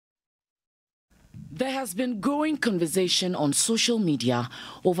There has been growing conversation on social media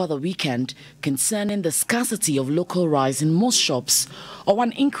over the weekend concerning the scarcity of local rice in most shops or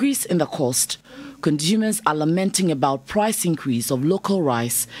an increase in the cost. Consumers are lamenting about price increase of local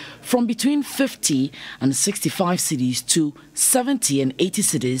rice from between 50 and 65 cedis to 70 and 80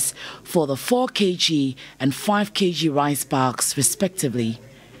 cedis for the 4 kg and 5 kg rice bags respectively.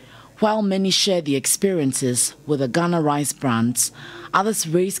 While many share the experiences with the Ghana rice brands, others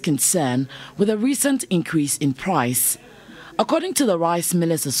raise concern with a recent increase in price. According to the Rice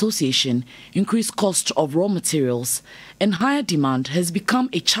Millers Association, increased cost of raw materials and higher demand has become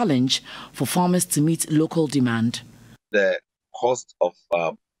a challenge for farmers to meet local demand. The cost of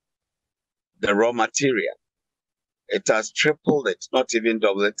the raw material, it has tripled, it's not even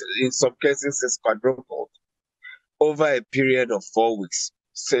doubled it. In some cases, it's quadrupled over a period of 4 weeks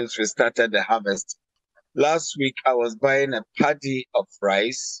since we started the harvest. Last week, I was buying a paddy of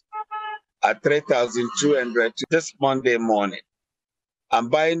rice at 3,200 this Monday morning. I'm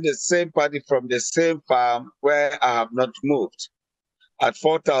buying the same paddy from the same farm where I have not moved at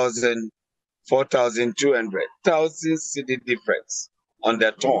 4,000, 4,200, 1,000 cedi difference on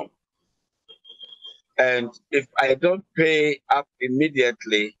the ton. And if I don't pay up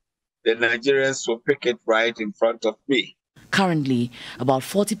immediately, the Nigerians will pick it right in front of me. Currently, about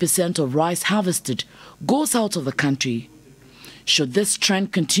 40% of rice harvested goes out of the country. Should this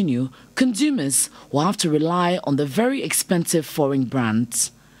trend continue, consumers will have to rely on the very expensive foreign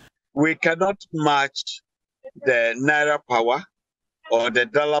brands. We cannot match the Naira power or the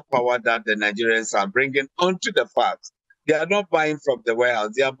dollar power that the Nigerians are bringing onto the farms. They are not buying from the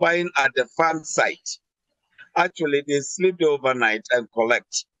warehouse, they are buying at the farm site. Actually, they sleep overnight and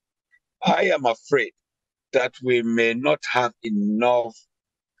collect. I am afraid that we may not have enough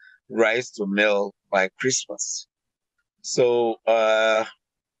rice to mill by Christmas. So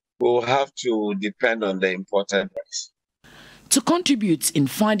we'll have to depend on the imported rice. To contribute in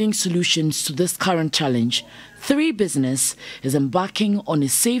finding solutions to this current challenge, 3Business is embarking on a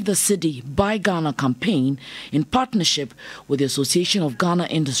Save the Cedi Buy Ghana campaign in partnership with the Association of Ghana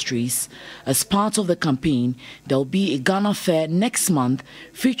Industries. As part of the campaign, there will be a Ghana Fair next month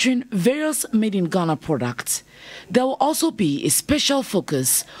featuring various made in Ghana products. There will also be a special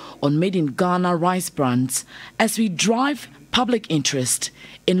focus on made in Ghana rice brands as we drive public interest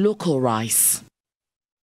in local rice.